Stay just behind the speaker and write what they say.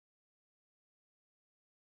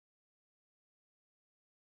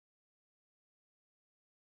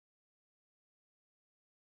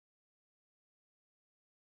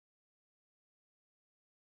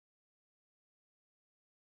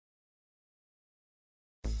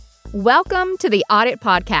Welcome to the Audit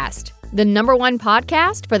Podcast, the #1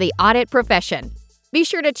 podcast for the audit profession. Be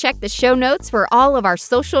sure to check the show notes for all of our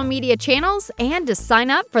social media channels and to sign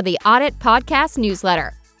up for the Audit Podcast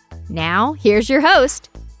newsletter. Now, here's your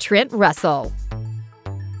host, Trent Russell.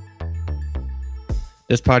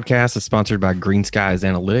 This podcast is sponsored by Green Skies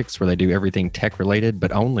Analytics, where they do everything tech-related,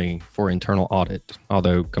 but only for internal audit.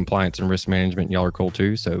 Although compliance and risk management, y'all are cool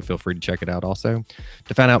too, so feel free to check it out also.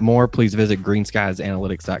 To find out more, please visit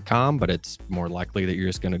greenskiesanalytics.com, but it's more likely that you're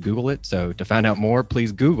just going to Google it. So to find out more,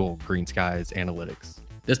 please Google Green Skies Analytics.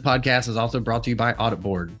 This podcast is also brought to you by Audit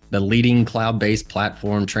Board, the leading cloud-based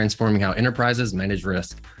platform transforming how enterprises manage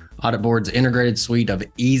risk. Audit Board's integrated suite of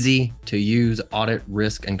easy-to-use audit,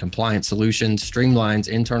 risk, and compliance solutions streamlines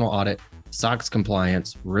internal audit, SOX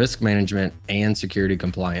compliance, risk management, and security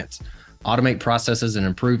compliance. Automate processes and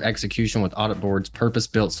improve execution with Audit Board's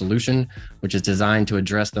purpose-built solution, which is designed to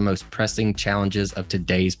address the most pressing challenges of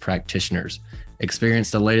today's practitioners.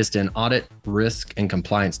 Experience the latest in audit, risk, and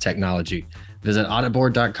compliance technology. Visit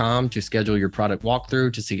auditboard.com to schedule your product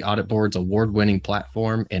walkthrough to see Audit Board's award-winning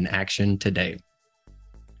platform in action today.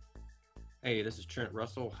 Hey, this is Trent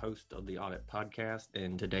Russell, host of the Audit Podcast,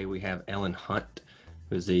 and today we have Ellen Hunt,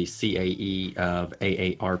 who's the CAE of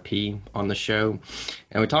AARP on the show.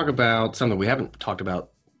 And we talk about something we haven't talked about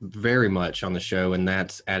very much on the show, and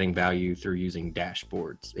that's adding value through using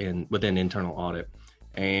dashboards within internal audit.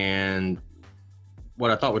 And what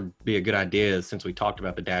I thought would be a good idea is, since we talked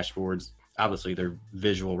about the dashboards, obviously they're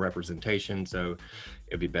visual representation, so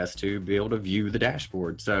it'd be best to be able to view the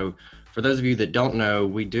dashboard. So for those of you that don't know,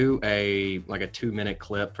 we do a 2-minute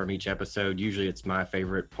clip from each episode. Usually it's my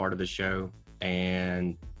favorite part of the show,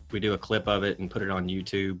 and we do a clip of it and put it on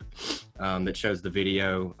YouTube that shows the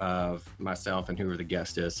video of myself and whoever the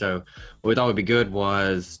guest is. So what we thought would be good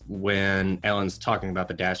was, when Ellen's talking about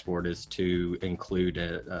the dashboard, is to include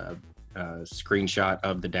a screenshot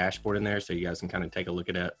of the dashboard in there, so you guys can kind of take a look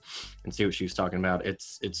at it and see what she was talking about.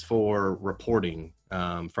 It's for reporting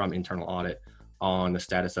from internal audit on the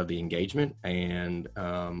status of the engagement and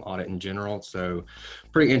audit in general. So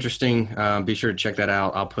pretty interesting. Be sure to check that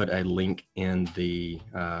out. I'll put a link in the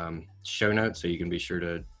show notes, so you can be sure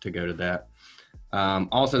to go to that.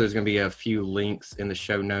 Also, there's going to be a few links in the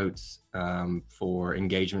show notes for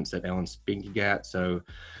engagements that Ellen's speaking at. So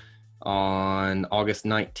on August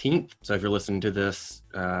 19th. So if you're listening to this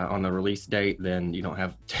on the release date, then you don't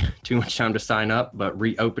have too much time to sign up, but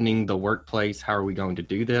reopening the workplace, how are we going to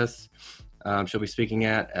do this? She'll be speaking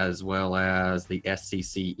at, as well as the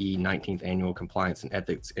SCCE 19th Annual Compliance and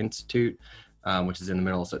Ethics Institute, which is in the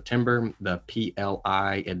middle of September, the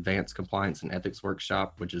PLI Advanced Compliance and Ethics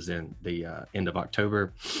Workshop, which is in the end of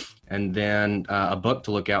October. And then a book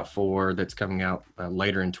to look out for that's coming out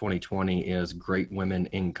later in 2020 is Great Women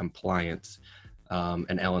in Compliance,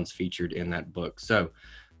 and Ellen's featured in that book. So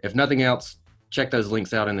if nothing else, check those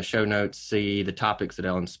links out in the show notes, see the topics that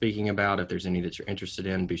Ellen's speaking about. If there's any that you're interested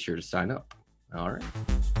in, be sure to sign up. All right.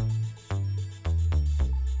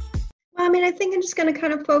 I think I'm just going to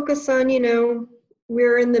kind of focus on,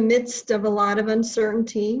 we're in the midst of a lot of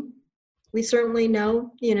uncertainty. We certainly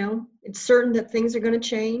know, it's certain that things are going to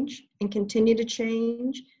change and continue to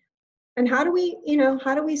change. And how do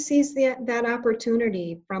we seize that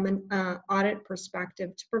opportunity from an audit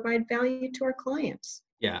perspective to provide value to our clients?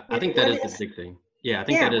 Yeah, I think that is the big thing. Yeah, I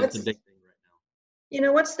think that is the big thing right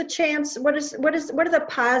now. What's the chance? What are the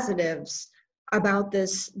positives about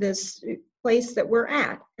this place that we're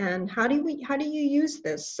at, and how do you use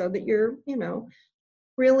this so that you're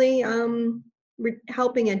really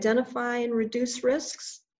helping identify and reduce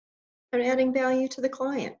risks and adding value to the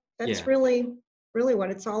client? That's really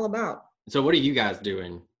what it's all about. So what are you guys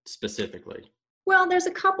doing specifically? Well, there's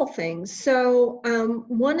a couple things. So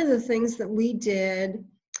one of the things that we did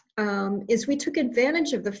is we took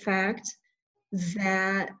advantage of the fact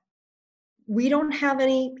that we don't have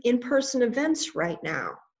any in-person events right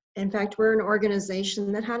now. In fact, we're an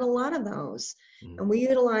organization that had a lot of those, and we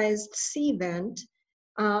utilized Cvent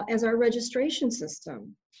as our registration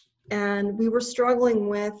system. And we were struggling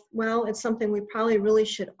with, it's something we probably really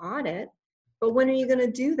should audit, but when are you going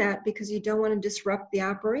to do that, because you don't want to disrupt the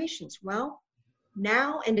operations? Well,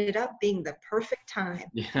 now ended up being the perfect time.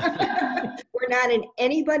 Yeah. We're not in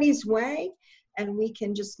anybody's way, and we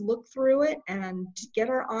can just look through it and get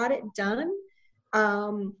our audit done.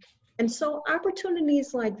 And so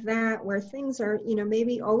opportunities like that, where things are,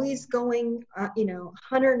 maybe always going,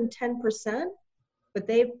 110%, but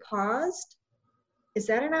they've paused. Is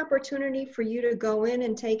that an opportunity for you to go in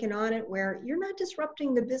and take an audit where you're not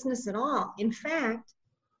disrupting the business at all? In fact,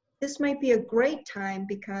 this might be a great time,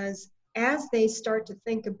 because as they start to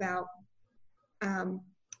think about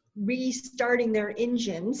restarting their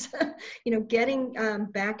engines, getting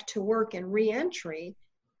back to work and re-entry,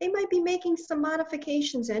 they might be making some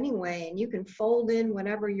modifications anyway, and you can fold in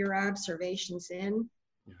whatever your observations in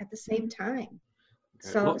at the same time.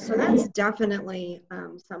 Okay. So that's definitely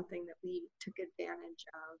something that we took advantage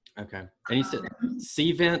of. Okay. And you said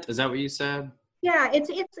C-Vent, is that what you said? Yeah,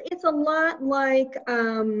 it's a lot like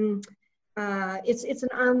it's an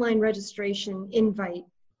online registration invite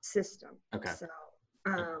system. Okay. So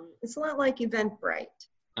it's a lot like Eventbrite.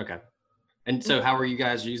 Okay. And so how are you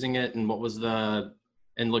guys using it, and what was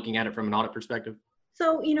and looking at it from an audit perspective?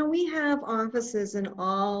 So, we have offices in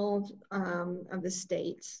all of the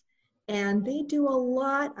states, and they do a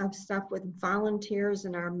lot of stuff with volunteers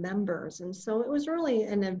and our members. And so it was really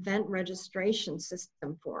an event registration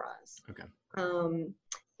system for us. Okay.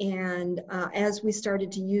 And as we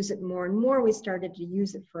started to use it more and more, we started to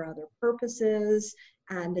use it for other purposes.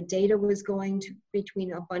 And the data was going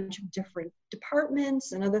between a bunch of different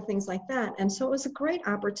departments and other things like that. And so it was a great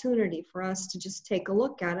opportunity for us to just take a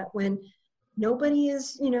look at it when nobody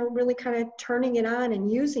is, really kind of turning it on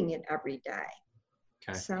and using it every day.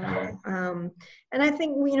 Okay. So, and I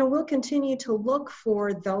think, we'll continue to look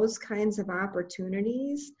for those kinds of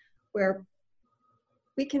opportunities where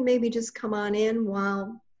we can maybe just come on in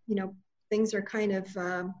while, things are kind of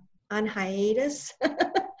on hiatus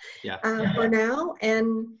for now,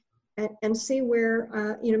 and see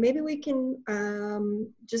where, maybe we can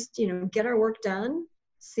just, get our work done,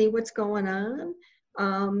 see what's going on.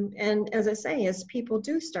 And as I say, as people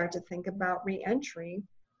do start to think about re-entry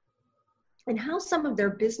and how some of their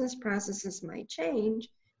business processes might change,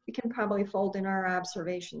 we can probably fold in our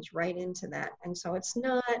observations right into that. And so it's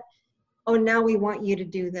not, oh, now we want you to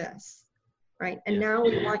do this, right? And now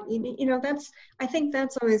we want you, I think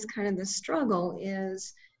that's always kind of the struggle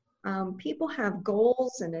is people have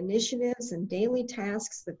goals and initiatives and daily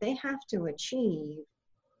tasks that they have to achieve.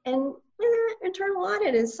 And internal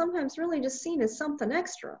audit is sometimes really just seen as something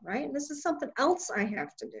extra, right? This is something else I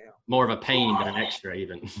have to do. More of a pain than an extra,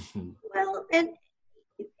 even. Well, and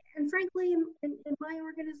frankly, in my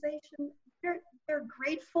organization, they're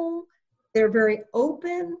grateful. They're very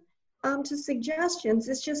open to suggestions.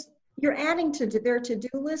 It's just you're adding to their to-do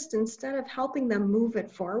list instead of helping them move it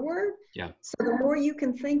forward. Yeah. So the more you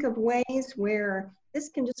can think of ways where this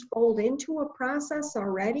can just fold into a process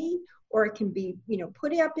already, or it can be,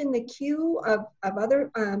 put up in the queue of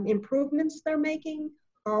other improvements they're making,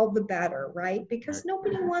 all the better, right? Because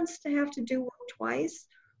nobody wants to have to do work twice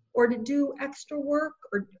or to do extra work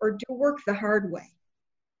or do work the hard way.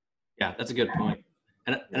 Yeah, that's a good point.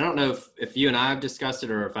 And I don't know if you and I have discussed it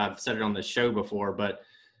or if I've said it on the show before, but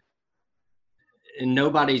in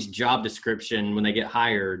nobody's job description when they get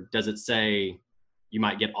hired does it say you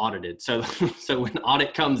might get audited. So when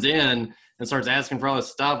audit comes in and starts asking for all this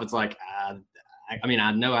stuff, it's like,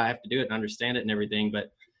 I know I have to do it and understand it and everything,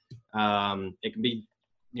 but it can be,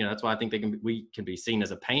 that's why I think we can be seen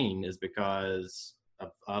as a pain, is because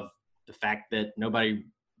of the fact that nobody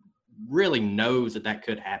really knows that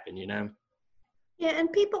could happen, Yeah,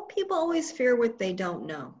 and people always fear what they don't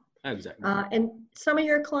know. Exactly. And some of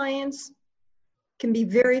your clients can be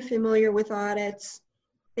very familiar with audits.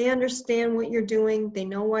 They understand what you're doing. They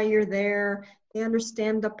know why you're there. They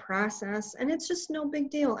understand the process, and it's just no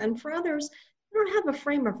big deal. And for others, they don't have a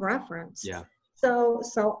frame of reference. Yeah. So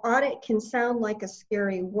audit can sound like a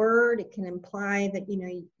scary word. It can imply that,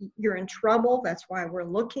 you're in trouble. That's why we're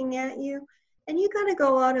looking at you. And you got to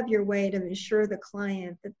go out of your way to assure the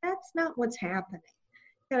client that that's not what's happening.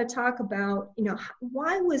 You got to talk about,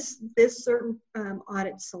 why was this certain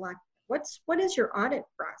audit selected? What is your audit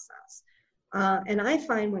process? And I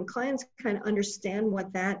find when clients kind of understand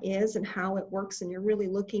what that is and how it works, and you're really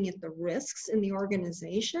looking at the risks in the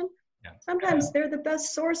organization, sometimes they're the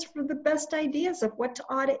best source for the best ideas of what to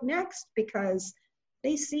audit next because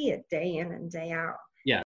they see it day in and day out.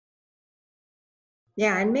 Yeah.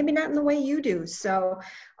 Yeah, and maybe not in the way you do. So,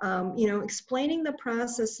 explaining the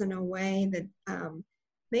process in a way that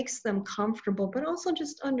makes them comfortable, but also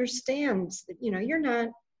just understands that, you're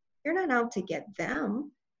not out to get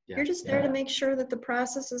them. Yeah. You're just there to make sure that the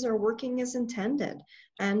processes are working as intended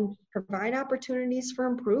and provide opportunities for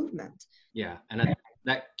improvement. Yeah, and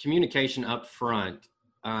that communication up front,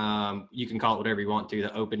 you can call it whatever you want to,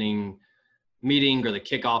 the opening meeting or the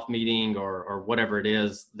kickoff meeting or whatever it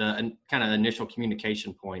is, the kind of initial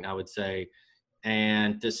communication point, I would say,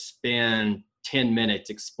 and to spend 10 minutes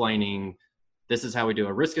explaining this is how we do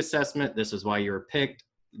a risk assessment, this is why you were picked.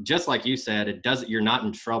 Just like you said, you're not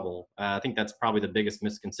in trouble. I think that's probably the biggest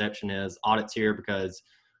misconception is audits here because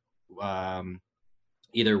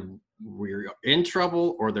either we're in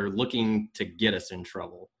trouble or they're looking to get us in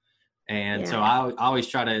trouble. And so Yeah. I always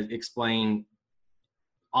try to explain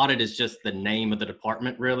audit is just the name of the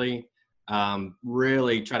department, really.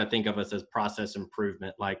 Really try to think of us as process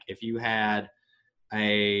improvement. Like if you had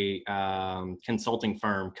a consulting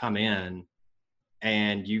firm come in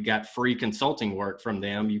and you got free consulting work from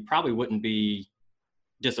them, you probably wouldn't be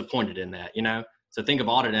disappointed in that, you know? So think of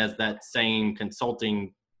audit as that same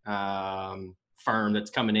consulting firm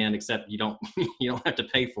that's coming in, except you don't you don't have to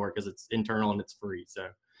pay for it because it's internal and it's free. So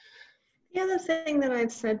The other thing that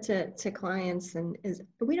I've said to clients is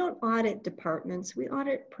we don't audit departments, we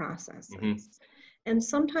audit processes. mm-hmm. And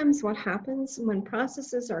sometimes what happens when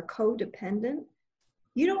processes are codependent,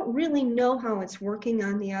 you don't really know how it's working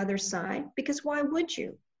on the other side, because why would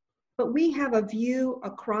you? But we have a view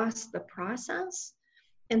across the process,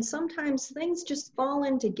 and sometimes things just fall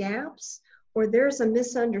into gaps, or there's a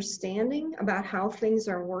misunderstanding about how things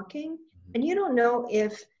are working, and you don't know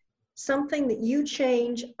if something that you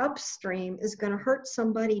change upstream is going to hurt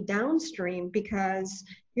somebody downstream, because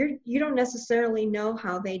you don't necessarily know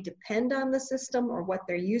how they depend on the system or what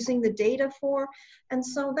they're using the data for. And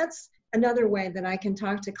so that's another way that I can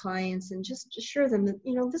talk to clients and just assure them that,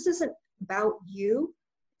 you know, this isn't about you,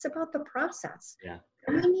 it's about the process. Yeah.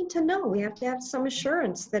 And we need to know, we have to have some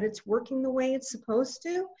assurance that it's working the way it's supposed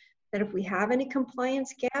to, that if we have any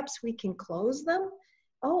compliance gaps, we can close them.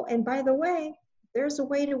 Oh, and by the way, there's a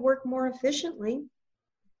way to work more efficiently.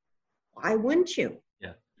 Why wouldn't you?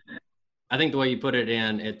 Yeah. I think the way you put it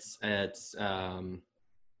in, it's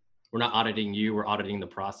we're not auditing you, we're auditing the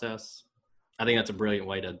process. I think that's a brilliant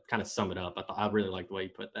way to kind of sum it up. I really like the way you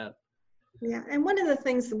put that. Yeah, and one of the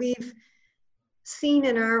things that we've seen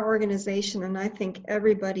in our organization, and I think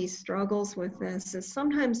everybody struggles with this, is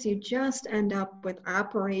sometimes you just end up with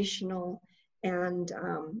operational and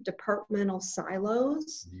departmental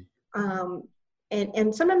silos.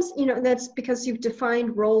 And sometimes, you know, that's because you've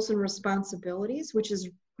defined roles and responsibilities, which is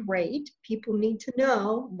great. People need to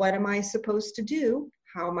know, what am I supposed to do?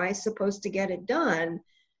 How am I supposed to get it done?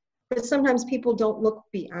 But sometimes people don't look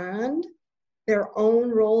beyond their own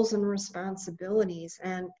roles and responsibilities.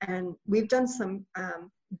 And we've done some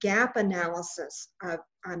gap analysis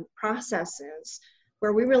on processes,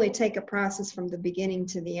 where we really take a process from the beginning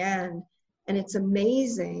to the end. And it's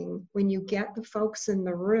amazing when you get the folks in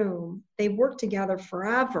the room, they worked together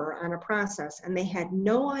forever on a process, and they had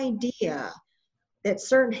no idea that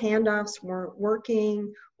certain handoffs weren't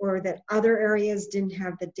working, or that other areas didn't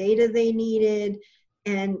have the data they needed.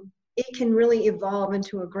 And it can really evolve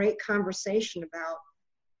into a great conversation about,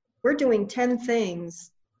 we're doing 10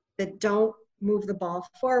 things that don't move the ball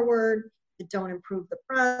forward, that don't improve the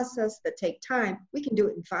process, that take time. We can do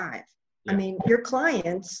it in 5. Yeah. I mean, your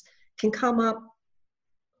clients can come up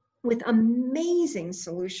with amazing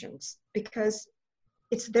solutions because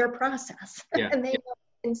it's their process. Yeah. And they know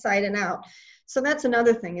inside and out. So that's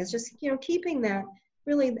another thing, is just, you know, keeping that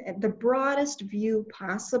really the broadest view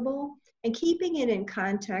possible, and keeping it in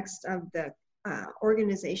context of the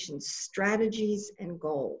organization's strategies and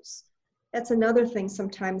goals. That's another thing.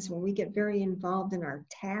 Sometimes when we get very involved in our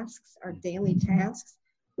tasks, our daily tasks,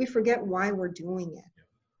 we forget why we're doing it.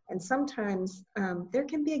 And sometimes there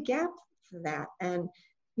can be a gap for that. And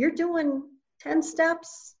you're doing 10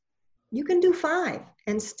 steps, you can do 5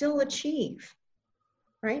 and still achieve,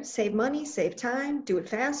 right? Save money, save time, do it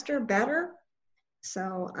faster, better.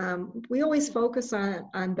 So we always focus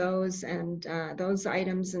on those and those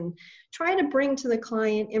items, and try to bring to the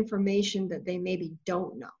client information that they maybe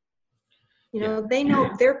don't know. You know, they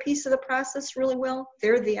know their piece of the process really well.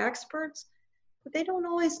 They're the experts, but they don't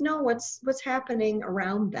always know what's happening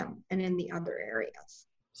around them and in the other areas.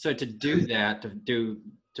 So to do that,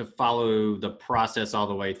 to follow the process all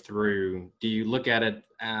the way through, do you look at it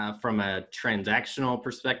from a transactional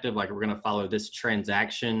perspective? Like, we're going to follow this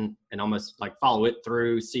transaction and almost like follow it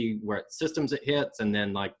through, see where systems it hits. And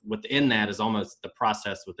then like within that is almost the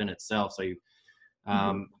process within itself. So you,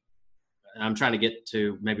 I'm trying to get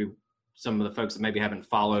to maybe some of the folks that maybe haven't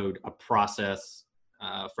followed a process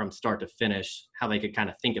from start to finish, how they could kind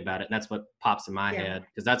of think about it. And that's what pops in my head,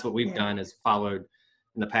 because that's what we've done, is followed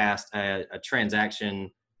in the past a transaction.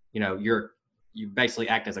 You know, you basically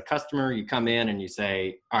act as a customer. You come in and you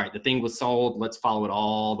say, all right, the thing was sold. Let's follow it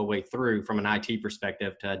all the way through from an IT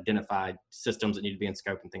perspective to identify systems that need to be in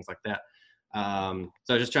scope and things like that.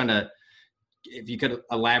 So just trying to, if you could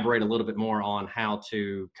elaborate a little bit more on how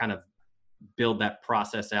to kind of build that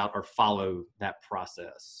process out or follow that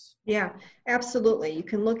process. Yeah, absolutely. You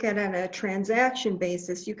can look at it on a transaction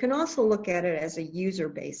basis. You can also look at it as a user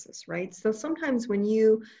basis, right? So sometimes when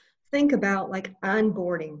you think about like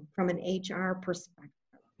onboarding from an HR perspective,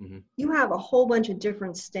 You have a whole bunch of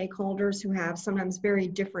different stakeholders who have sometimes very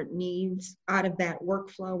different needs out of that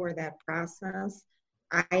workflow or that process.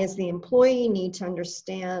 I, as the employee, need to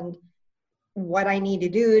understand what I need to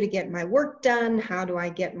do to get my work done. How do I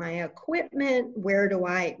get my equipment? Where do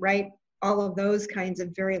I, right? All of those kinds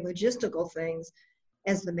of very logistical things.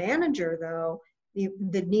 As the manager, though,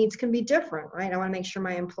 the needs can be different, right? I want to make sure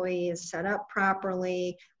my employee is set up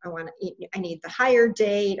properly. I need the hire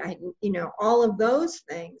date. All of those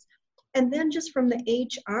things. And then just from the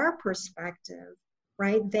HR perspective,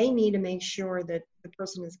 right? They need to make sure that the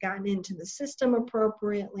person has gotten into the system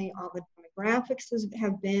appropriately. All the demographics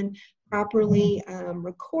have been properly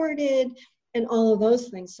recorded, and all of those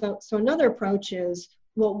things. So another approach is,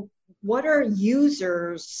 well, what are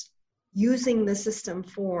users using the system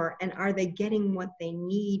for, and are they getting what they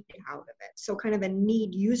need out of it? So kind of a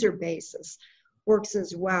need user basis works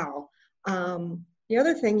as well. The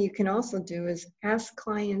other thing you can also do is ask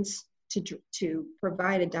clients to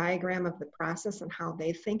provide a diagram of the process and how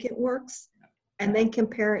they think it works, and then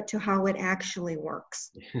compare it to how it actually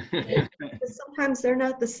works. Because sometimes they're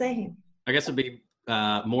not the same. I guess it'd be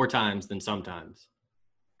more times than sometimes.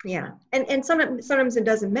 Yeah, and sometimes it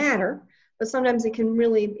doesn't matter, but sometimes it can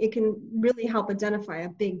really help identify a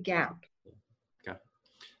big gap. Okay.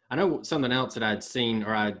 I know something else that I've seen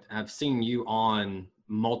seen you on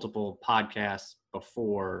multiple podcasts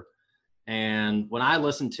before. And when I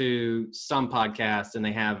listen to some podcasts and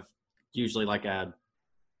they have usually like a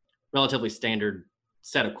relatively standard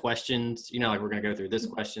set of questions, like we're going to go through this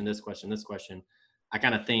question, this question, this question. I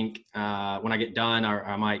kind of think when I get done, or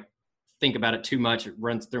I might think about it too much. It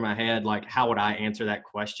runs through my head, like, how would I answer that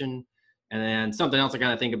question? And then something else I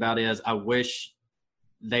kind of think about is, I wish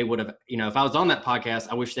they would have, if I was on that podcast,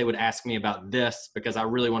 I wish they would ask me about this, because I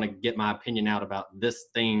really want to get my opinion out about this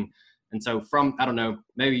thing. And so I don't know,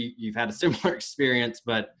 maybe you've had a similar experience,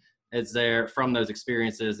 but is there, from those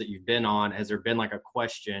experiences that you've been on, has there been like a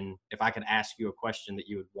question, if I could ask you a question that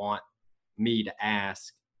you would want me to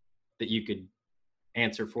ask, that you could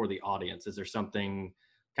answer for the audience? Is there something,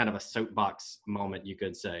 kind of a soapbox moment you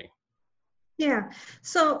could say? Yeah,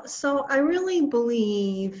 so I really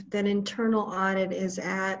believe that internal audit is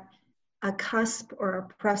at a cusp or a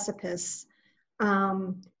precipice.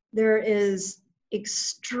 There is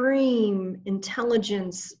extreme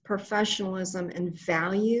intelligence, professionalism, and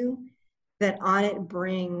value that audit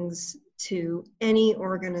brings to any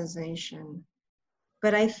organization.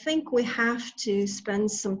 But I think we have to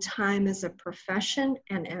spend some time as a profession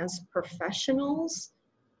and as professionals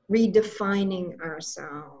redefining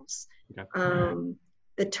ourselves. Okay.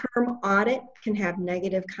 The term audit can have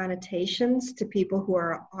negative connotations to people who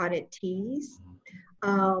are auditees.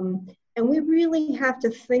 And we really have to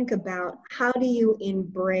think about, how do you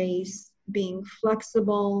embrace being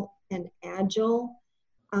flexible and agile?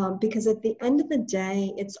 Because at the end of the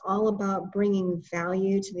day, it's all about bringing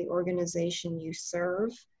value to the organization you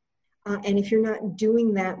serve. And if you're not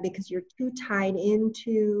doing that because you're too tied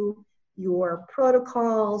into your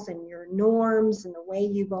protocols and your norms and the way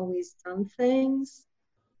you've always done things,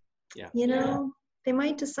 they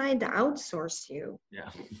might decide to outsource you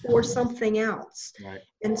or something else. Right.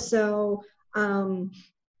 And so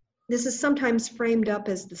this is sometimes framed up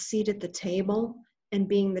as the seat at the table and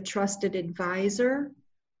being the trusted advisor.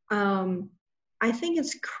 I think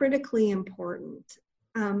it's critically important.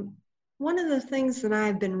 One of the things that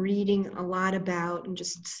I've been reading a lot about and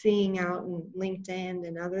just seeing out in LinkedIn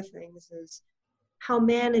and other things is how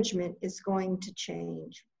management is going to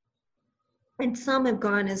change. And some have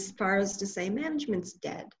gone as far as to say management's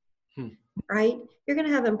dead, right? You're going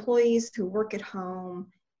to have employees who work at home,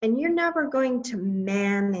 and you're never going to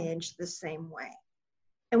manage the same way.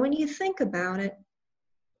 And when you think about it,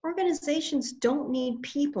 organizations don't need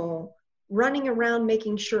people running around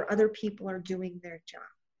making sure other people are doing their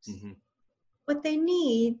jobs. Mm-hmm. What they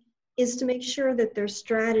need is to make sure that their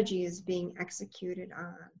strategy is being executed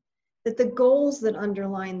on, that the goals that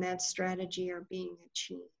underline that strategy are being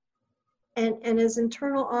achieved. And as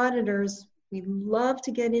internal auditors, we love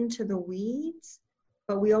to get into the weeds,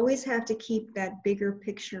 but we always have to keep that bigger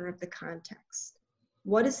picture of the context.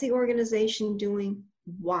 What is the organization doing?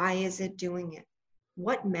 Why is it doing it?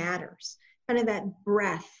 What matters? Kind of that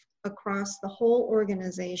breadth across the whole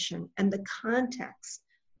organization and the context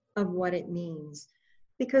of what it means.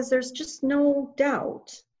 Because there's just no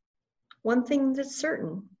doubt, one thing that's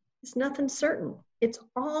certain is nothing certain. It's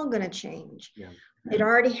all going to change. Yeah. It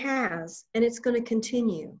already has, and it's going to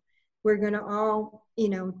continue. We're going to all,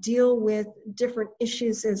 deal with different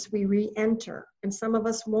issues as we re-enter, and some of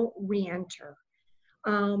us won't re-enter.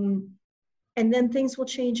 And then things will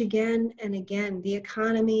change again and again. The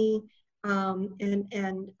economy,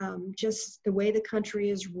 and just the way the country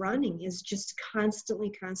is running is just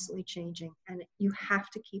constantly changing, and you have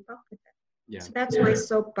to keep up with it. Yeah. So that's my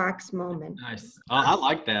soapbox moment. Nice. I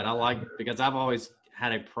like that. Because I've always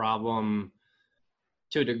had a problem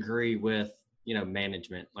to a degree with,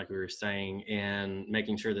 management, like we were saying, and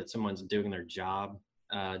making sure that someone's doing their job,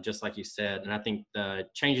 just like you said. And I think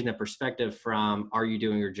changing the perspective from are you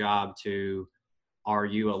doing your job to are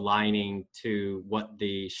you aligning to what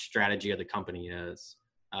the strategy of the company is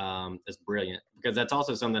brilliant. Because that's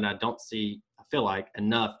also something I don't see, I feel like,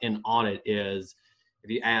 enough in audit is if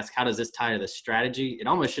you ask, how does this tie to the strategy? It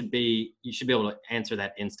almost should be, you should be able to answer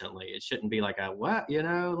that instantly. It shouldn't be like what,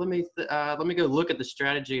 let me go look at the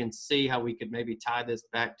strategy and see how we could maybe tie this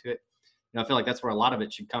back to it. I feel like that's where a lot of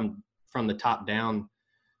it should come from the top down,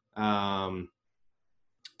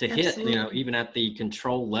 to hit, Absolutely. even at the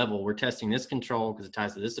control level. We're testing this control because it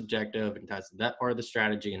ties to this objective and ties to that part of the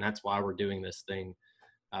strategy. And that's why we're doing this thing.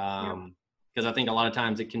 Because I think a lot of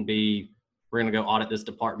times it can be, we're going to go audit this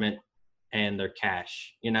department and their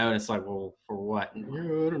cash, and it's like, well, for what? And, I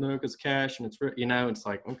don't know, because cash and it's, it's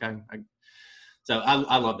like, okay. So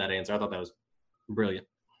I love that answer. I thought that was brilliant.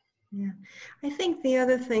 Yeah. I think the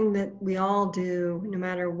other thing that we all do, no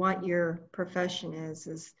matter what your profession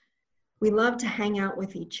is we love to hang out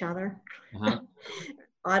with each other. Uh-huh.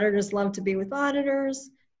 Auditors love to be with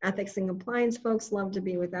auditors. Ethics and compliance folks love to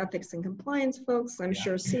be with ethics and compliance folks. I'm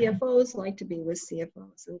sure CFOs like to be with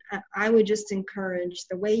CFOs. And I would just encourage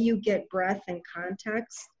the way you get breadth and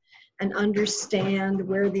context and understand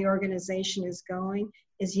where the organization is going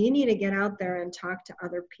is you need to get out there and talk to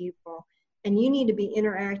other people. And you need to be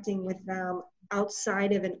interacting with them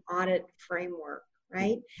outside of an audit framework,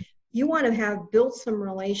 right? You want to have built some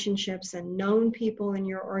relationships and known people in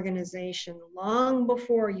your organization long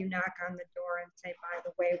before you knock on the door and say, by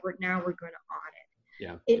the way, we're going to audit.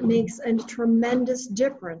 Yeah. It makes a tremendous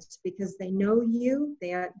difference because they know you,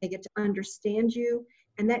 they get to understand you.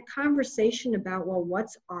 And that conversation about, well,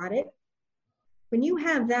 what's audit? When you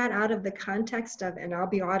have that out of the context of, and I'll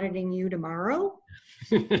be auditing you tomorrow,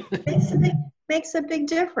 makes a big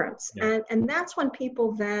difference. Yeah. And that's when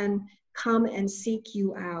people then come and seek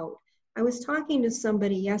you out. I was talking to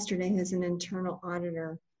somebody yesterday who's an internal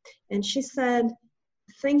auditor, and she said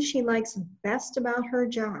the thing she likes best about her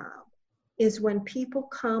job is when people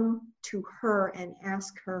come to her and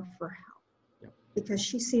ask her for help, because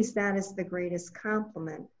she sees that as the greatest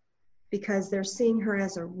compliment, because they're seeing her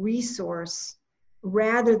as a resource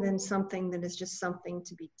rather than something that is just something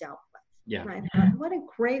to be dealt with. Yeah. Right? What a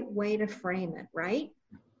great way to frame it, right?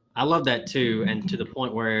 I love that too. And to the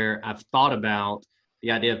point where I've thought about the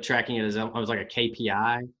idea of tracking it as almost like a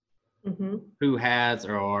KPI. Mm-hmm. Who has,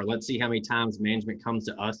 or let's see how many times management comes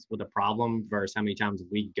to us with a problem versus how many times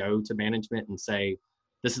we go to management and say,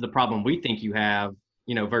 this is the problem we think you have,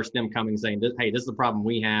 versus them coming and saying, hey, this is the problem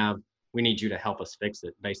we have. We need you to help us fix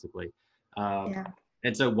it, basically.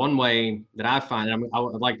 And so one way that I find, and I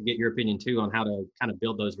would like to get your opinion too on how to kind of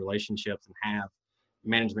build those relationships and have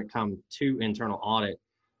management come to internal audit.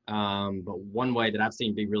 But one way that I've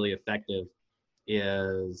seen be really effective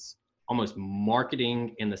is almost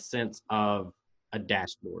marketing in the sense of a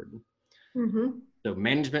dashboard. Mm-hmm. So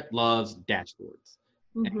management loves dashboards.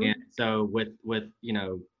 Mm-hmm. And so with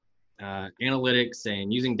analytics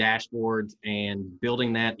and using dashboards and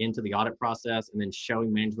building that into the audit process and then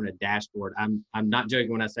showing management a dashboard. I'm not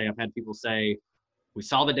joking when I say I've had people say, we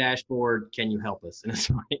saw the dashboard, can you help us? And it's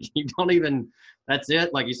like, you don't even, that's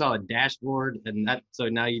it. Like you saw a dashboard and so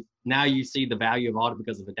now you see the value of audit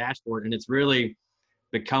because of the dashboard. And it's really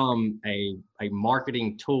become a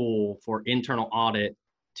marketing tool for internal audit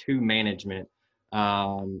to management. So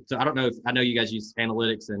I don't know I know you guys use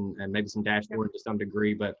analytics and maybe some dashboard to some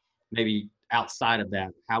degree, but maybe outside of that,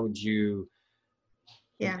 how would you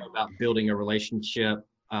go about building a relationship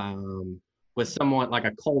with someone, like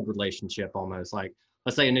a cold relationship almost? Like,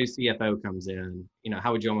 let's say a new CFO comes in,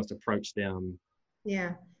 how would you almost approach them?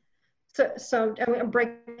 Yeah. So I'm going to break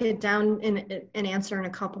it down and answer in a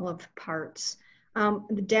couple of parts.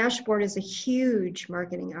 The dashboard is a huge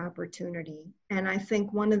marketing opportunity. And I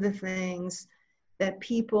think one of the things that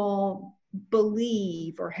people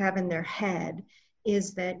believe or have in their head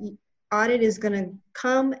is that audit is going to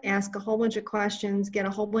come, ask a whole bunch of questions, get a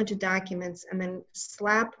whole bunch of documents, and then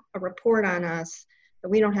slap a report on us that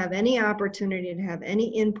we don't have any opportunity to have any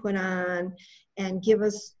input on, and give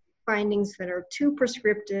us findings that are too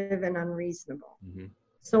prescriptive and unreasonable. Mm-hmm.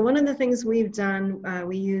 So one of the things we've done,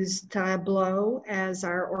 we use Tableau as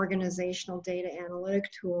our organizational data analytic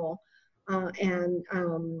tool, and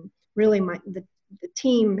really the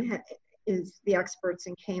team is the experts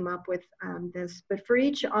and came up with this. But for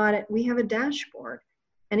each audit, we have a dashboard,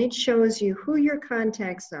 and it shows you who your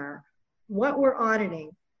contacts are, what we're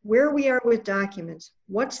auditing, where we are with documents,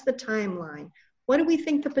 what's the timeline, what do we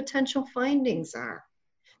think the potential findings are.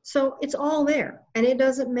 So it's all there, and it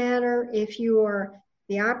doesn't matter if you're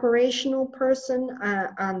the operational person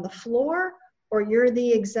on the floor or you're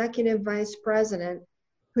the executive vice president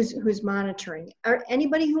who's monitoring. Or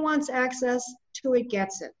anybody who wants access to it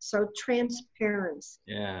gets it. So transparency.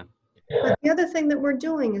 Yeah. But the other thing that we're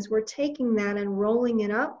doing is we're taking that and rolling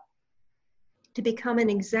it up to become an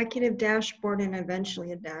executive dashboard and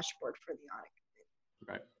eventually a dashboard for the audit committee.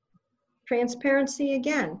 Right. Transparency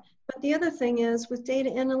again. But the other thing is with data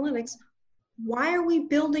analytics, why are we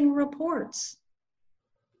building reports?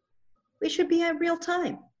 We should be at real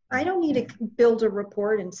time. I don't need to build a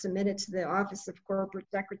report and submit it to the Office of Corporate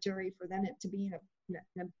Secretary for them to be in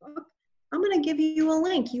a book. I'm going to give you a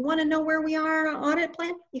link. You want to know where we are on our audit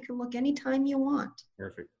plan? You can look anytime you want.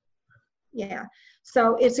 Perfect. Yeah.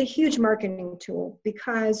 So it's a huge marketing tool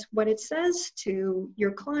because what it says to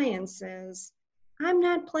your clients is, I'm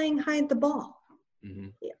not playing hide the ball. Mm-hmm.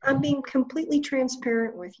 I'm being completely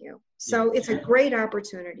transparent with you. So it's a great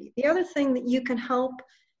opportunity. The other thing that you can help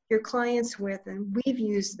your clients with, and we've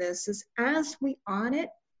used this, is as we audit,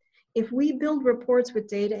 if we build reports with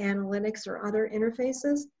data analytics or other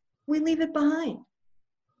interfaces, we leave it behind.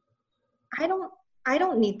 I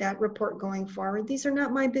don't need that report going forward. These are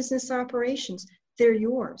not my business operations. They're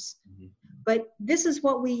yours. Mm-hmm. But this is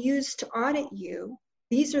what we use to audit you.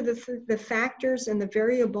 These are the factors and the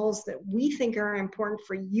variables that we think are important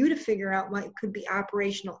for you to figure out what could be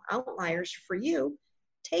operational outliers for you.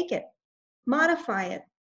 Take it, modify it,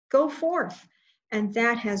 go forth. And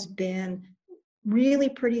that has been really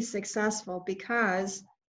pretty successful because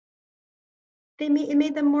it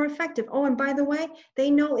made them more effective. Oh, and by the way,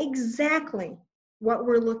 they know exactly what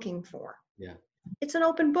we're looking for. Yeah. It's an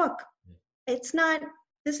open book. It's not,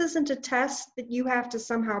 this isn't a test that you have to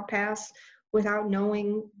somehow pass without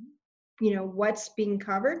knowing, what's being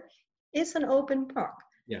covered. It's an open book.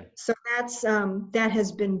 Yeah. So that's that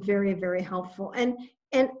has been very, very helpful. And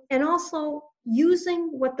also using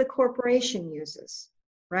what the corporation uses,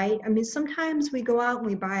 right? I mean, sometimes we go out and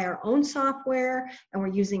we buy our own software and we're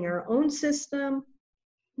using our own system.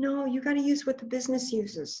 No, you got to use what the business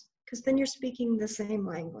uses because then you're speaking the same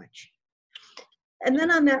language. And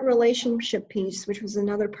then on that relationship piece, which was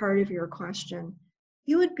another part of your question,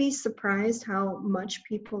 you would be surprised how much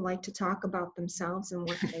people like to talk about themselves and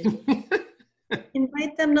what they do.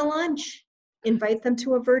 Invite them to lunch. Invite them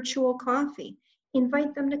to a virtual coffee.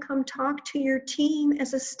 Invite them to come talk to your team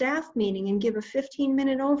as a staff meeting and give a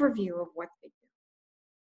 15-minute overview of what they do.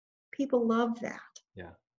 People love that. Yeah.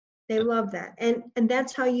 They love that. And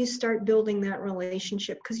that's how you start building that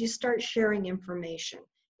relationship, because you start sharing information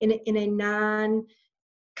in a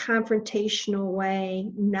non-confrontational way,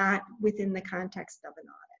 not within the context of an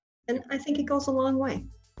audit. And I think it goes a long way.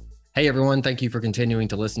 Hey everyone, thank you for continuing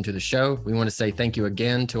to listen to the show. We want to say thank you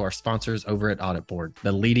again to our sponsors over at Audit Board,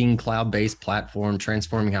 the leading cloud-based platform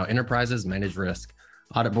transforming how enterprises manage risk.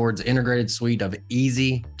 Audit Board's integrated suite of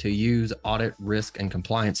easy-to-use audit, risk, and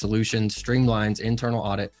compliance solutions streamlines internal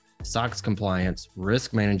audit, SOX compliance,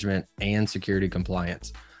 risk management, and security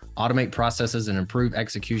compliance. Automate processes and improve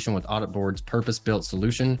execution with Audit Board's purpose-built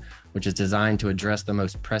solution, which is designed to address the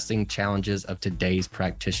most pressing challenges of today's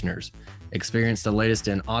practitioners. Experience the latest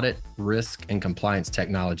in audit, risk, and compliance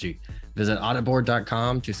technology. Visit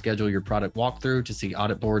auditboard.com to schedule your product walkthrough to see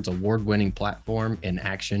Audit Board's award-winning platform in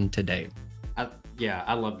action today.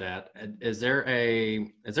 I love that. Is there a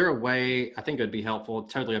way, I think it would be helpful,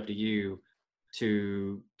 totally up to you,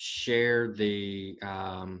 to share the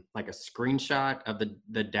like a screenshot of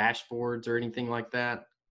the dashboards or anything like that?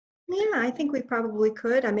 Yeah, I think we probably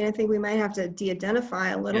could. I mean, I think we might have to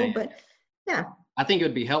de-identify a little, but yeah. I think it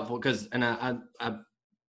would be helpful because, and I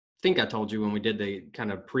think I told you when we did the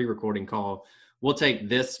kind of pre-recording call, we'll take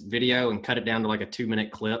this video and cut it down to like a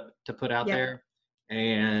 2-minute clip to put out there.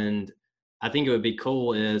 And I think it would be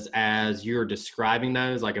cool is as you're describing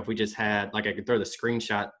those, like if we just had, like I could throw the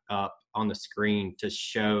screenshot up on the screen to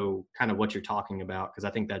show kind of what you're talking about, because I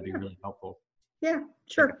think that'd be really helpful. Yeah,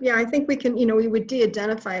 sure. Yeah, I think we can, we would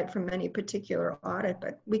de-identify it from any particular audit,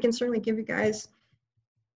 but we can certainly give you guys,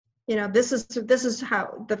 this is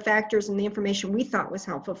how the factors and the information we thought was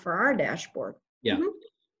helpful for our dashboard. Yeah.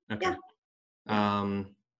 Mm-hmm. Okay. Yeah.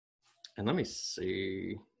 And let me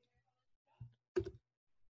see.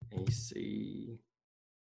 Let's see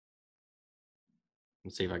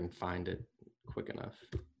if I can find it quick enough.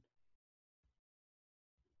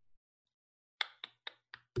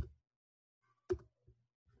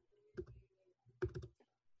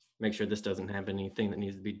 make sure this doesn't have anything that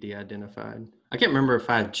needs to be de-identified. I can't remember if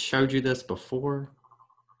I showed you this before.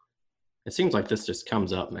 It seems like this just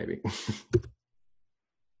comes up maybe.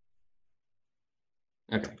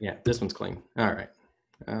 Okay, yeah, this one's clean. All right.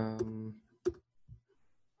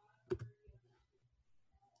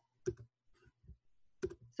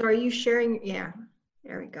 So are you sharing? Yeah,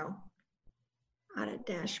 there we go. Audit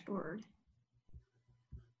dashboard.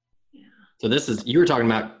 Yeah. So this is, you were talking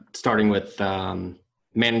about starting with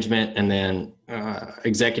management and then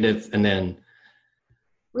executive and then.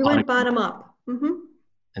 We went bottom up. Mm-hmm.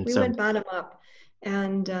 And we went bottom up.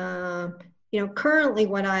 And, currently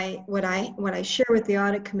what I share with the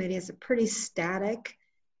audit committee is a pretty static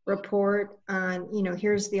report on,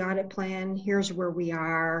 here's the audit plan, here's where we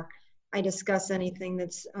are. I discuss anything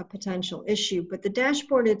that's a potential issue, but the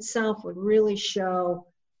dashboard itself would really show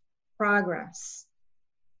progress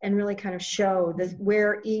and really kind of show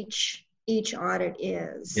where each audit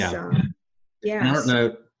is. Yeah. So, yes. I don't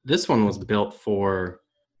know, this one was built for,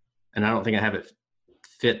 and I don't think I have it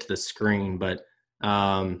fit to the screen, but they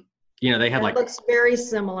had It looks very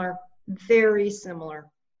similar,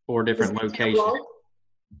 4 different locations.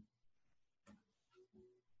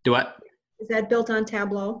 Do what? Is that built on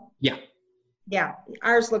Tableau? Yeah. Yeah,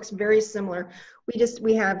 ours looks very similar.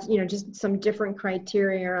 We have, just some different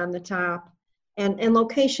criteria on the top, and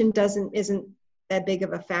location isn't that big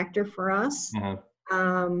of a factor for us. Uh-huh.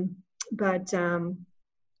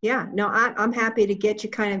 Yeah, no, I'm happy to get you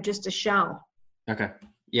kind of just a shell. Okay.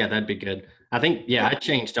 Yeah, that'd be good. I think, I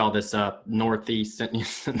changed all this up. Northeast,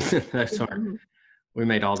 sorry. We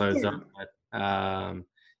made all those up. But,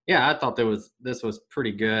 I thought this was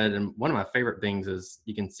pretty good. And one of my favorite things is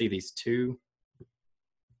you can see these two.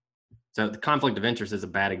 So the conflict of interest is a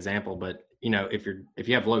bad example, but if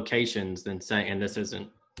you have locations, then say, and this isn't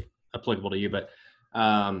applicable to you, but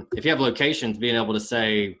if you have locations, being able to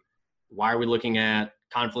say, why are we looking at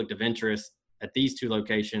conflict of interest at these 2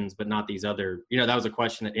 locations, but not these other, that was a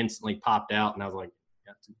question that instantly popped out. And I was like,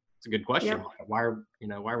 yeah, it's a good question. Yep. Why are we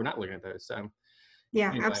not looking at those? So yeah,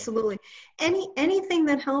 anyway. Absolutely. Anything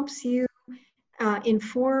that helps you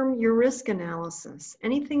inform your risk analysis,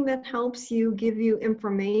 anything that helps you, give you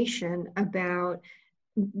information about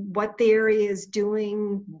what the area is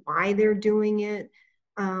doing, why they're doing it,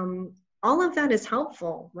 all of that is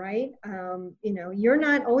helpful, right? You're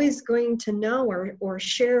not always going to know or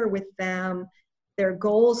share with them their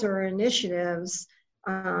goals or initiatives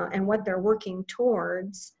and what they're working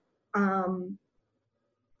towards, and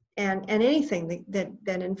anything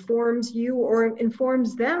that informs you or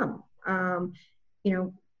informs them.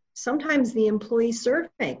 Sometimes the employee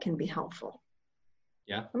survey can be helpful.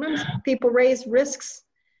 Yeah. Sometimes people raise risks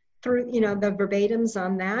through, the verbatims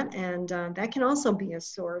on that, and that can also be a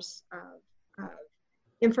source of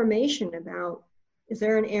information about, is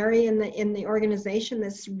there an area in the organization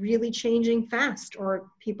that's really changing fast,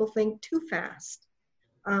 or people think too fast,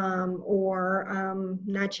 or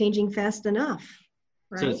not changing fast enough,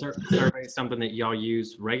 right? So is survey something that y'all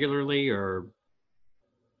use regularly, or?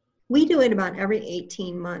 We do it about every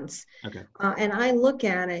 18 months. Okay. And I look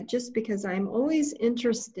at it just because I'm always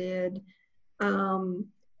interested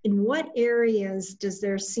in what areas does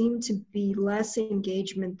there seem to be less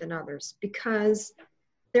engagement than others, because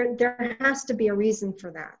there has to be a reason for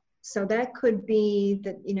that. So that could be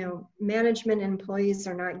that, management and employees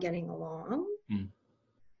are not getting along,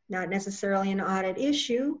 not necessarily an audit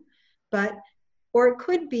issue, or it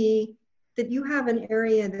could be that you have an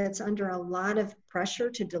area that's under a lot of pressure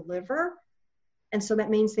to deliver. And so that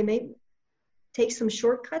means they may take some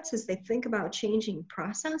shortcuts as they think about changing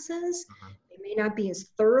processes. Uh-huh. They may not be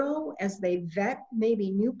as thorough as they vet maybe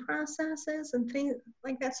new processes and things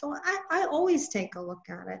like that. So I always take a look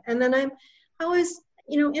at it. And then I'm always,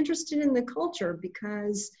 interested in the culture,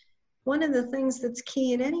 because one of the things that's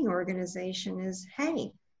key in any organization is,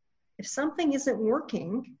 hey, if something isn't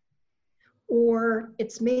working, or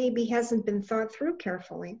it's maybe hasn't been thought through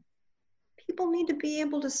carefully, people need to be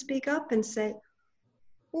able to speak up and say,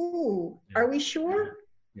 ooh, are we sure?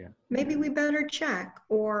 Yeah. Maybe we better check,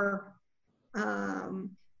 or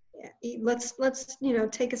let's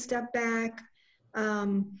take a step back.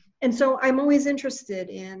 And so I'm always interested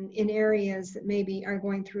in areas that maybe are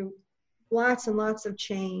going through lots and lots of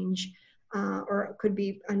change, or could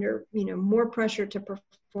be under more pressure to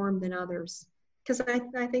perform than others, because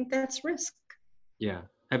I think that's risk. Yeah.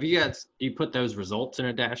 Do you put those results in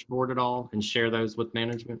a dashboard at all and share those with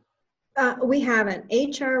management? We haven't.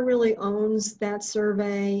 HR really owns that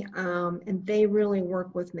survey, and they really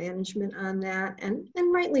work with management on that, and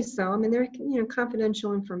rightly so. I mean, they're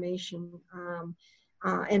confidential information,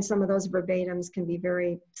 and some of those verbatims can be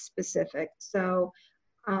very specific. So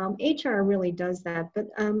HR really does that, but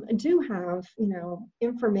I do have,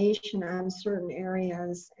 information on certain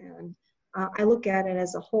areas, and I look at it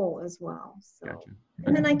as a whole as well. So, Gotcha.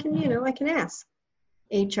 and then I can ask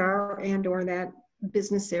HR and or that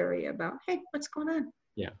business area about, hey, what's going on?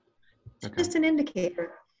 Yeah. It's Okay. just an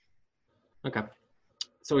indicator. Okay.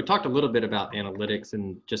 So we talked a little bit about analytics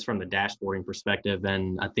and just from the dashboarding perspective,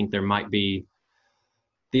 and I think there might be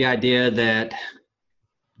the idea that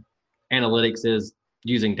analytics is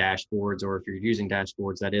using dashboards, or if you're using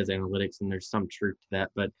dashboards, that is analytics, and there's some truth to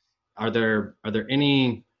that. But are there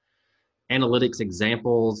any analytics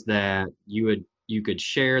examples that you could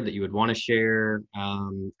share, that you would want to share?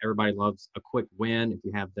 Everybody loves a quick win. If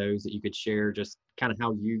you have those that you could share, just kind of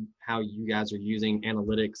how you guys are using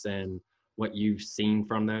analytics and what you've seen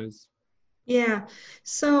from those. Yeah,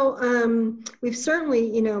 so we've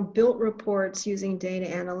certainly, built reports using data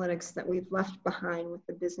analytics that we've left behind with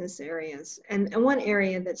the business areas. And one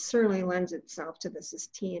area that certainly lends itself to this is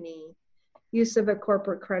T&E, use of a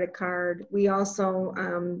corporate credit card. We also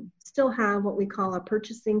still have what we call a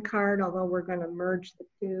purchasing card, although we're going to merge the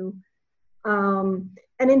two.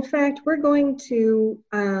 And in fact, we're going to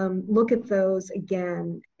look at those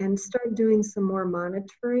again and start doing some more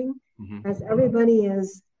monitoring as everybody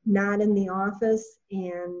is not in the office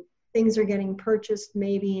and things are getting purchased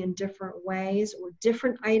maybe in different ways, or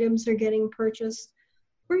different items are getting purchased.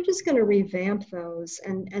 We're just going to revamp those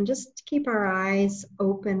and just keep our eyes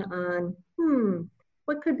open on,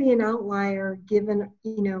 what could be an outlier given,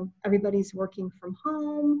 everybody's working from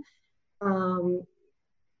home.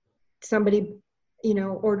 Somebody,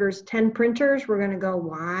 orders 10 printers. We're going to go,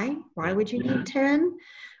 why? Why would you need 10?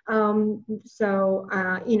 How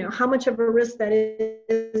much of a risk that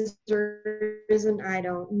is or isn't, I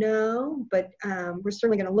don't know, but we're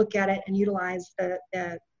certainly going to look at it and utilize the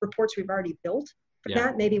reports we've already built for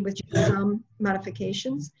that, maybe with just some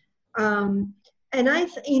modifications. And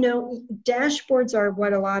dashboards are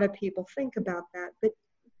what a lot of people think about that. But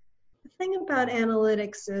the thing about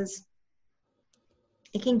analytics is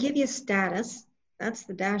it can give you status. That's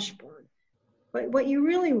the dashboard. But what you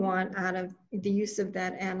really want out of the use of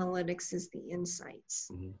that analytics is the insights.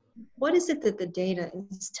 What is it that the data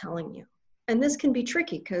is telling you? And this can be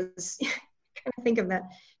tricky because you kind of think of that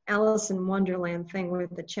Alice in Wonderland thing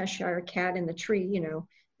with the Cheshire cat in the tree, and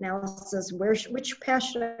Alice says, which path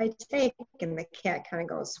should I take? And the cat kind of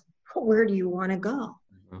goes, well, where do you want to go?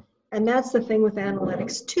 And that's the thing with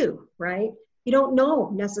analytics too, right? You don't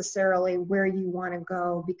know necessarily where you want to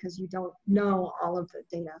go because you don't know all of the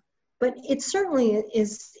data. But it certainly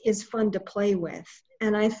is fun to play with.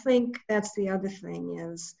 And I think that's the other thing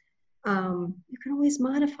is you can always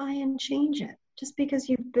modify and change it. Just because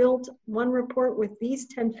you've built one report with these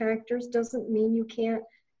 10 factors doesn't mean you can't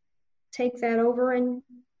take that over and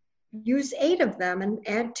use 8 of them and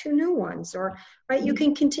add 2 new ones. Or, right, you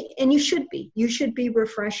can continue, and you should be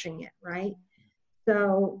refreshing it, right?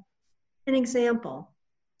 So an example,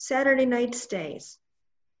 Saturday night stays.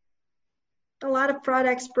 A lot of fraud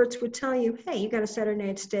experts would tell you, hey, you got a Saturday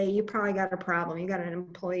night stay, you probably got a problem. You got an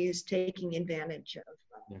employee who's taking advantage of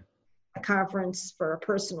a conference for a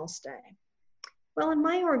personal stay. Well, in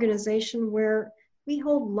my organization, where we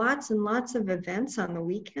hold lots and lots of events on the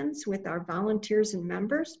weekends with our volunteers and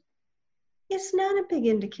members, it's not a big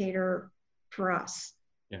indicator for us.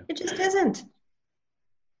 It just isn't.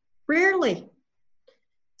 Rarely.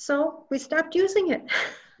 So we stopped using it.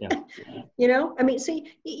 So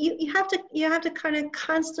you have to kind of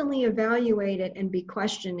constantly evaluate it and be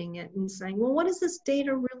questioning it and saying, well, what is this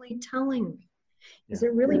data really telling me? Is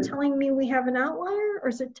it really telling me we have an outlier, or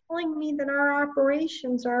is it telling me that our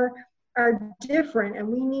operations are different and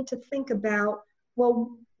we need to think about,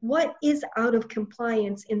 well, what is out of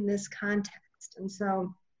compliance in this context? And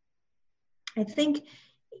so I think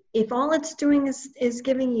if all it's doing is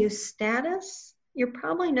giving you status, you're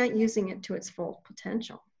probably not using it to its full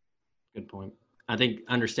potential. Good point. I think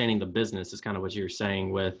understanding the business is kind of what you're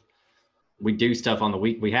saying with, we do stuff on the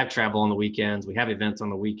week. We have travel on the weekends. We have events on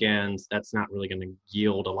the weekends. That's not really going to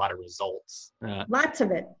yield a lot of results. Lots of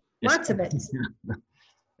it.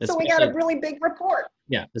 So we got a really big report.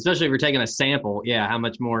 Yeah. Especially if you're taking a sample. Yeah. How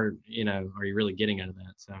much more, are you really getting out of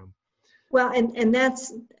that? So. Well, and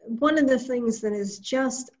that's one of the things that is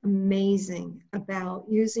just amazing about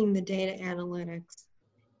using the data analytics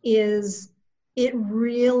is it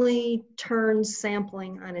really turns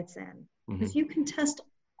sampling on its end, because you can test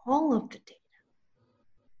all of the data,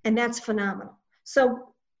 and that's phenomenal.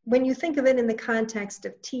 So when you think of it in the context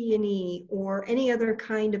of T&E or any other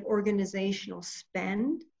kind of organizational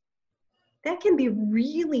spend, that can be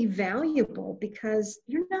really valuable because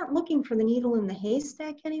you're not looking for the needle in the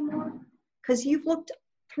haystack anymore, because you've looked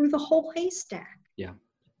through the whole haystack. Yeah.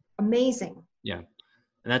 Amazing. Yeah.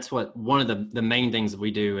 And that's what one of the main things that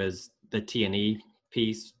we do is the T&E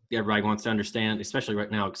piece. Everybody wants to understand, especially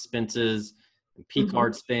right now, expenses, and P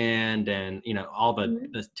card spend, and all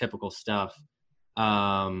the typical stuff.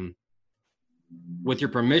 With your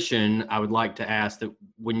permission, I would like to ask that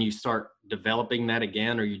when you start developing that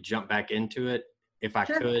again, or you jump back into it, if I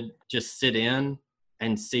could just sit in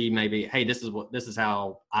and see maybe, hey, this is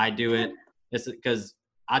how I do it. This is because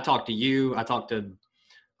I talk to you, I talk to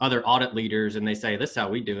other audit leaders, and they say, this is how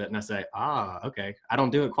we do it. And I say, okay, I don't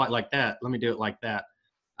do it quite like that. Let me do it like that.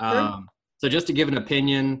 So just to give an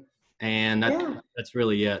opinion, and that's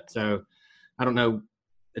really it. So I don't know.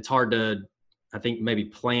 It's hard to, I think, maybe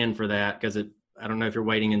plan for that, because I don't know if you're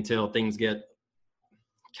waiting until things get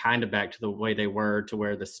kind of back to the way they were, to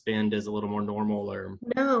where the spend is a little more normal, or.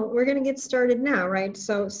 No, we're going to get started now, right?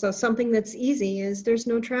 So something that's easy is there's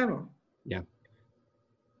no travel. Yeah.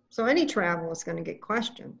 So any travel is going to get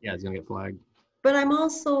questioned. Yeah, it's going to get flagged. But I'm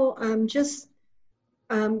also just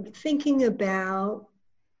thinking about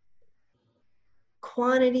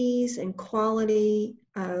quantities and quality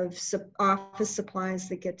of office supplies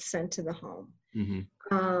that get sent to the home.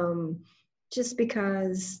 Just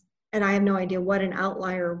because, and I have no idea what an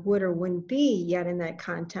outlier would or wouldn't be yet in that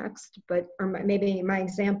context, but or maybe my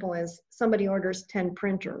example is somebody orders 10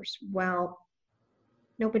 printers. Well,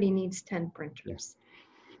 nobody needs 10 printers.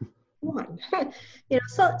 One.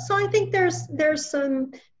 So I think there's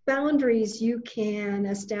some boundaries you can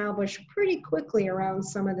establish pretty quickly around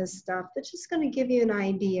some of this stuff that's just going to give you an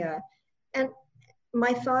idea. And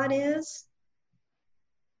my thought is,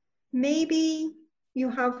 maybe you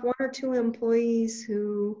have one or two employees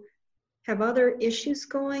who have other issues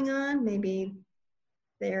going on. Maybe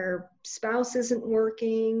their spouse isn't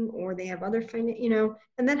working, or they have other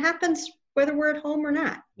and that happens whether we're at home or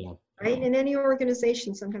not. Yeah. Right? In any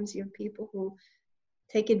organization, sometimes you have people who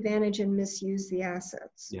take advantage and misuse the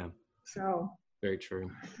assets. Yeah. So. Very true.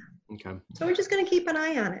 Okay. So we're just going to keep an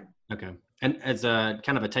eye on it. Okay. And as a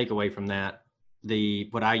kind of a takeaway from that,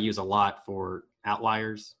 what I use a lot for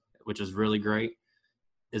outliers, which is really great,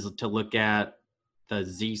 is to look at the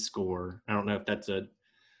Z-score. I don't know if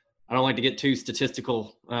I don't like to get too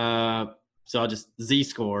statistical, so I'll just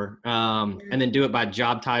Z-score, and then do it by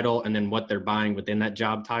job title, and then what they're buying within that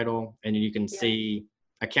job title. And you can see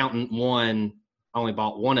accountant 1 only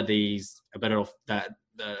bought one of these, but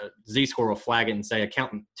the Z-score will flag it and say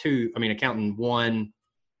accountant 1,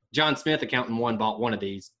 John Smith, accountant 1, bought one of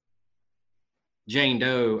these. Jane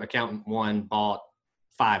Doe, accountant 1, bought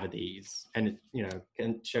 5 of these. And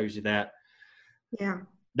it shows you that. Yeah.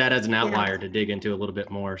 That as an outlier to dig into a little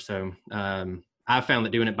bit more. So I found that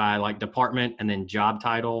doing it by like department and then job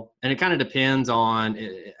title, and it kind of depends on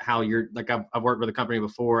how you're like, I've worked with a company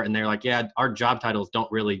before, and they're like, yeah, our job titles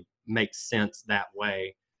don't really make sense that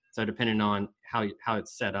way. So depending on how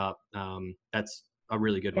it's set up, that's a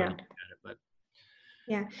really good way to look at it. But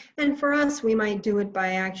yeah, and for us, we might do it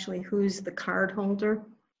by actually who's the card holder.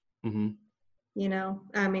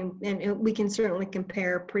 I mean, and we can certainly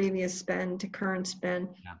compare previous spend to current spend.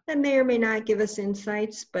 That may or may not give us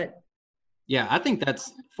insights, but. Yeah, I think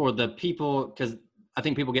that's for the people, because I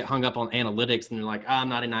think people get hung up on analytics, and they're like, I'm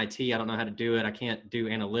not in IT, I don't know how to do it, I can't do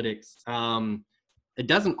analytics. It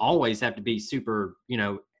doesn't always have to be super,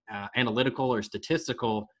 analytical or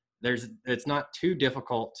statistical. It's not too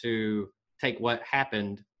difficult to take what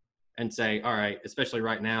happened and say, all right, especially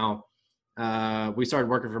right now, we started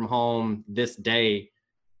working from home this day,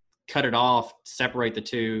 cut it off, separate the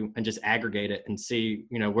two, and just aggregate it and see,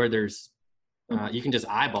 where there's, you can just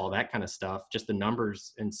eyeball that kind of stuff, just the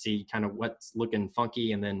numbers, and see kind of what's looking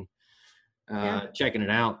funky, and then checking it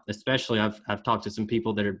out. Especially I've talked to some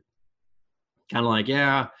people that are kind of like,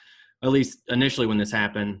 at least initially when this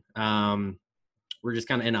happened, we're just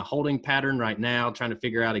kind of in a holding pattern right now, trying to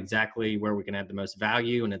figure out exactly where we can add the most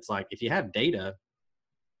value. And it's like, if you have data,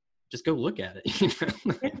 just go look at it.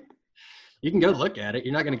 You can go look at it.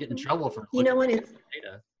 You're not going to get in trouble for when it's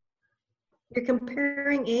data. You're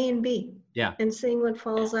comparing A and B. Yeah. And seeing what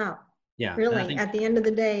falls out. Yeah. Really, at the end of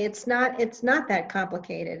the day, it's not that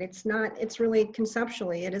complicated. It's really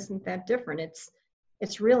conceptually, it isn't that different.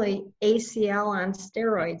 It's really ACL on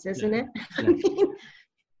steroids, isn't it? I mean,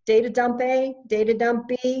 data dump A, data dump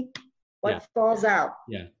B, what falls out.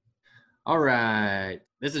 Yeah. All right.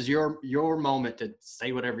 This is your moment to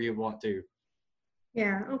say whatever you want to.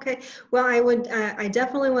 Yeah. Okay. Well, I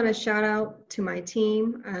definitely want to shout out to my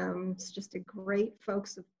team. It's just a great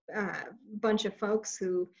bunch of folks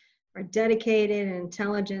who are dedicated and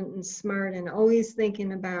intelligent and smart, and always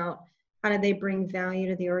thinking about how do they bring value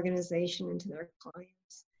to the organization and to their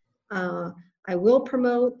clients. I will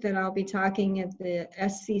promote that I'll be talking at the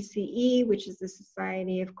SCCE, which is the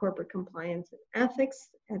Society of Corporate Compliance and Ethics,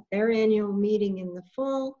 at their annual meeting in the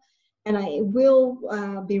fall. And I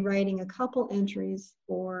will be writing a couple entries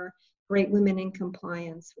for Great Women in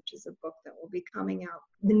Compliance, which is a book that will be coming out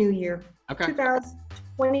the new year,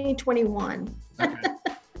 2021. Okay.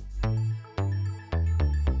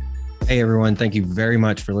 Hey everyone, thank you very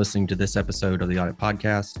much for listening to this episode of the Audit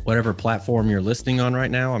Podcast. Whatever platform you're listening on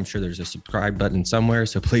right now, I'm sure there's a subscribe button somewhere,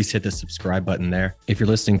 so please hit the subscribe button there. If you're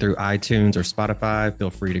listening through iTunes or Spotify, feel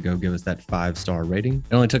free to go give us that 5-star rating.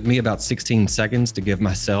 It only took me about 16 seconds to give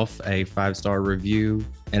myself a 5-star review,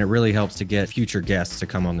 and it really helps to get future guests to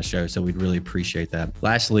come on the show, so we'd really appreciate that.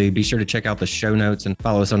 Lastly, be sure to check out the show notes and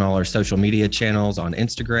follow us on all our social media channels on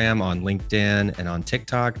Instagram, on LinkedIn, and on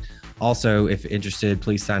TikTok. Also, if interested,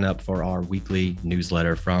 please sign up for our weekly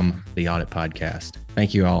newsletter from the Audit Podcast.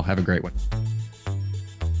 Thank you all. Have a great one.